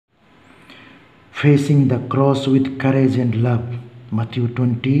facing the cross with courage and love. Matthew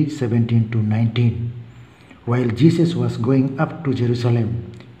 20:17-19. While Jesus was going up to Jerusalem,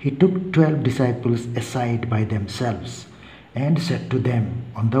 he took 12 disciples aside by themselves and said to them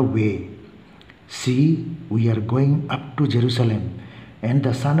on the way, "See, we are going up to Jerusalem, and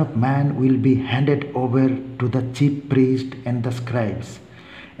the Son of Man will be handed over to the chief priests and the scribes,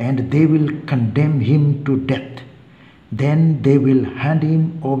 and they will condemn him to death. Then they will hand him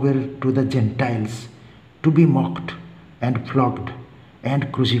over to the Gentiles to be mocked and flogged and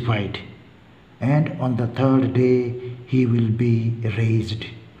crucified. And on the third day he will be raised."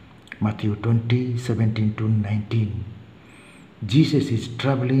 Matthew 20:17-19. Jesus is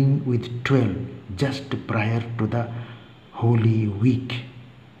traveling with 12 just prior to the Holy Week.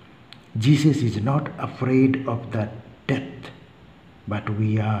 Jesus is not afraid of the death, but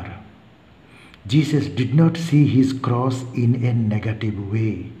we are. Jesus did not see his cross in a negative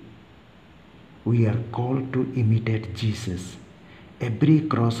way. We are called to imitate Jesus. Every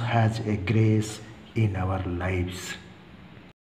cross has a grace in our lives.